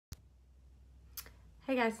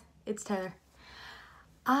Hey guys, it's Taylor.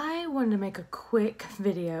 I wanted to make a quick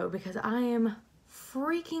video because I am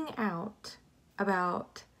freaking out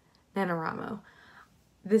about NaNoWriMo.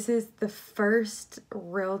 This is the first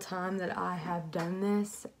real time that I have done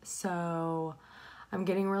this, so I'm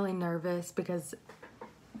getting really nervous because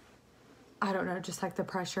I don't know, just like the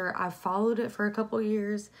pressure. I've followed it for a couple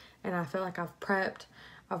years and I feel like I've prepped,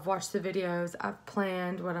 I've watched the videos, I've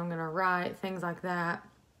planned what I'm gonna write, things like that.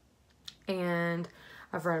 And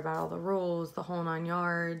I've read about all the rules, the whole 9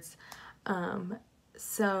 yards.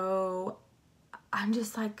 So I'm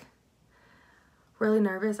just like really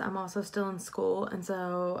nervous. I'm also still in school, and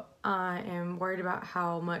so I am worried about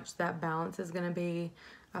how much that balance is going to be.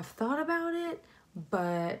 I've thought about it,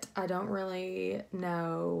 but I don't really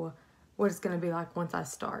know what it's going to be like once I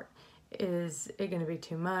start. Is it going to be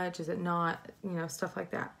too much? Is it not? You know, stuff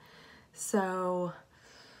like that. So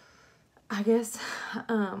I guess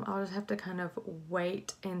I'll just have to kind of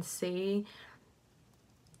wait and see,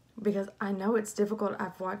 because I know it's difficult.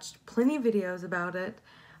 I've watched plenty of videos about it.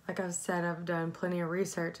 Like I've said, I've done plenty of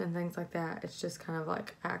research and things like that. It's just kind of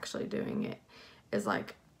like actually doing it is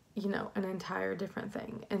like, you know, an entire different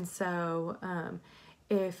thing. And so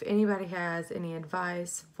if anybody has any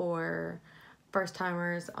advice for first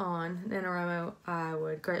timers on NaNoWriMo, I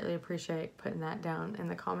would greatly appreciate putting that down in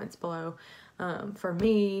the comments below. For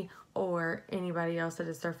me or anybody else that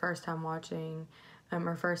is their first time watching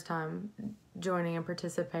or first time joining and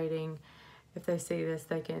participating, if they see this,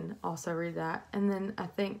 they can also read that. And then I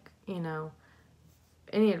think, you know,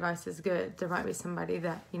 any advice is good. There might be somebody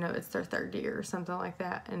that, you know, it's their 3rd year or something like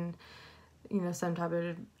that, and you know, some type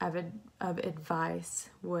of advice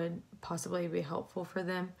would possibly be helpful for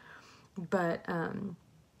them. But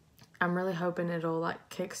I'm really hoping it'll like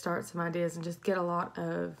kickstart some ideas and just get a lot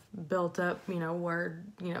of built up, you know, word,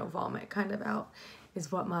 you know, vomit kind of out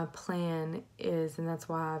is what my plan is. And that's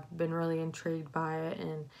why I've been really intrigued by it.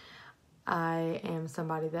 And I am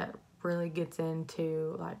somebody that really gets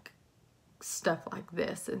into like stuff like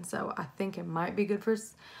this. And so I think it might be good for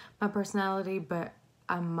my personality, but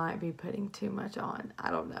I might be putting too much on.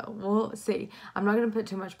 I don't know. We'll see. I'm not going to put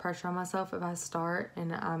too much pressure on myself if I start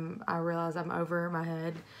and I realize I'm over my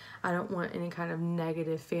head. I don't want any kind of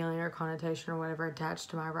negative feeling or connotation or whatever attached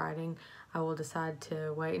to my writing. I will decide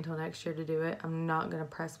to wait until next year to do it. I'm not going to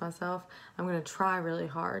press myself. I'm going to try really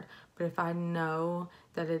hard. But if I know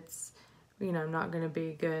that it's, you know, not going to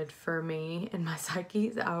be good for me and my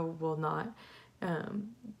psyche, I will not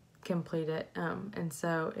complete it. And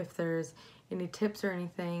so if there's any tips or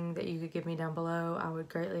anything that you could give me down below, I would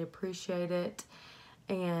greatly appreciate it.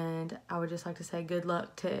 And I would just like to say good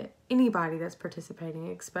luck to anybody that's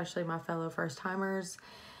participating, especially my fellow first timers.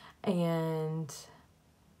 And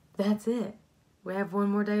that's it. We have one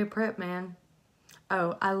more day of prep, man.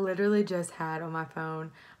 Oh, I literally just had on my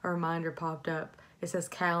phone a reminder popped up. It says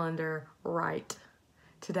calendar right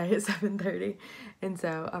today at 7:30. And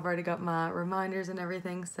so I've already got my reminders and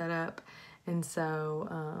everything set up. And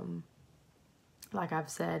so, like I've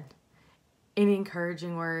said, any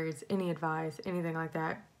encouraging words, any advice, anything like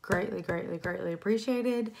that, greatly, greatly, greatly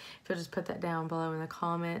appreciated. If you'll just put that down below in the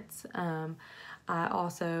comments. I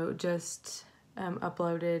also just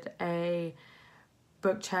uploaded a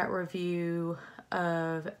book chat review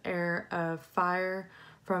of Heir of Fire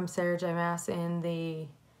from Sarah J. Maas in the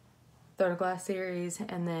Throne of Glass series,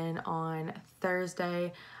 and then on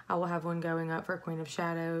Thursday I will have one going up for Queen of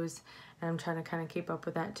Shadows, and I'm trying to kind of keep up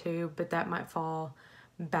with that too, but that might fall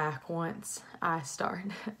back once I start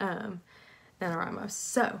NaNoWriMo.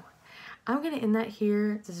 So I'm gonna end that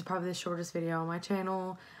here. This is probably the shortest video on my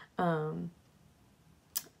channel. You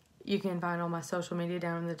can find all my social media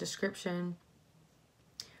down in the description.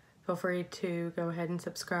 Feel free to go ahead and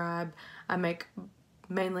subscribe. I make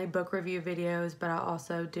mainly book review videos, but I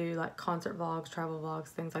also do like concert vlogs, travel vlogs,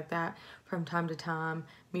 things like that from time to time,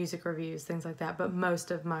 music reviews, things like that, but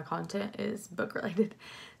most of my content is book related.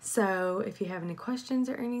 So if you have any questions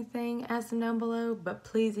or anything, ask them down below, but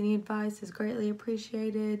please, any advice is greatly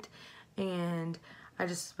appreciated. And I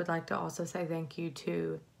just would like to also say thank you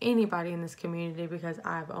to anybody in this community, because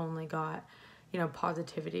I've only got, you know,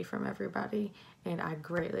 positivity from everybody, and I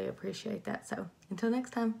greatly appreciate that. So until next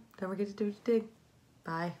time, don't forget to do what you dig.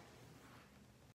 Bye.